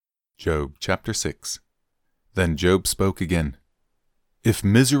Job chapter 6. Then Job spoke again. If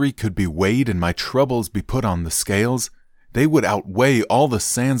misery could be weighed and my troubles be put on the scales, they would outweigh all the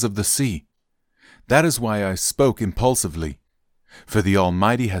sands of the sea. That is why I spoke impulsively. For the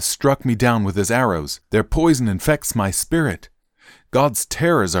Almighty has struck me down with his arrows. Their poison infects my spirit. God's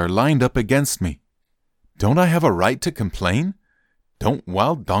terrors are lined up against me. Don't I have a right to complain? Don't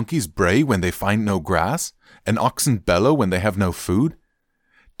wild donkeys bray when they find no grass, and oxen bellow when they have no food?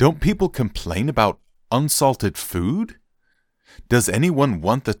 Don't people complain about unsalted food? Does anyone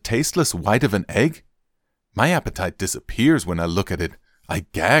want the tasteless white of an egg? My appetite disappears when I look at it. I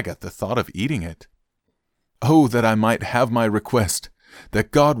gag at the thought of eating it. Oh, that I might have my request,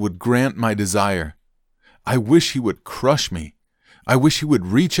 that God would grant my desire. I wish he would crush me. I wish he would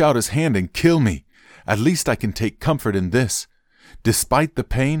reach out his hand and kill me. At least I can take comfort in this. Despite the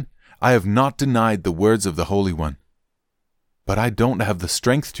pain, I have not denied the words of the Holy One. But I don't have the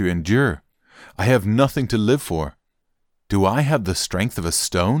strength to endure. I have nothing to live for. Do I have the strength of a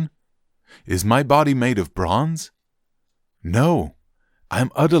stone? Is my body made of bronze? No, I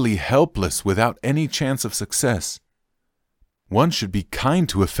am utterly helpless without any chance of success. One should be kind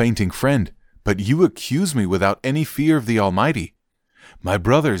to a fainting friend, but you accuse me without any fear of the Almighty. My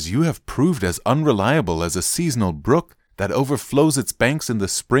brothers, you have proved as unreliable as a seasonal brook that overflows its banks in the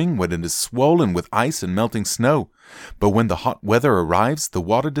spring when it is swollen with ice and melting snow. But when the hot weather arrives, the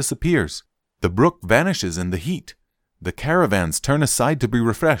water disappears. The brook vanishes in the heat. The caravans turn aside to be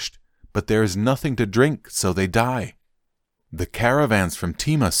refreshed, but there is nothing to drink, so they die. The caravans from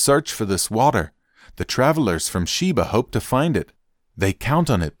Tema search for this water. The travelers from Sheba hope to find it. They count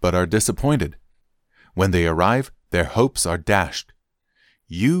on it, but are disappointed. When they arrive, their hopes are dashed.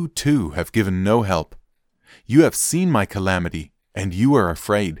 You, too, have given no help. You have seen my calamity, and you are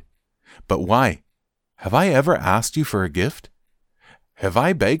afraid. But why? Have I ever asked you for a gift? Have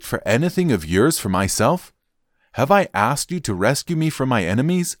I begged for anything of yours for myself? Have I asked you to rescue me from my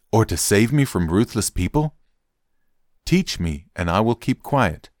enemies, or to save me from ruthless people? Teach me, and I will keep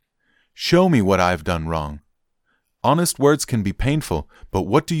quiet. Show me what I have done wrong. Honest words can be painful, but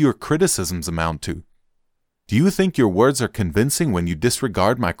what do your criticisms amount to? Do you think your words are convincing when you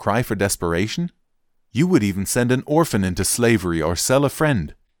disregard my cry for desperation? You would even send an orphan into slavery or sell a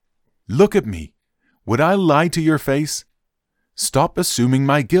friend. Look at me. Would I lie to your face? Stop assuming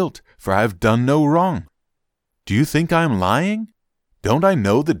my guilt, for I have done no wrong. Do you think I am lying? Don't I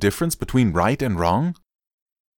know the difference between right and wrong?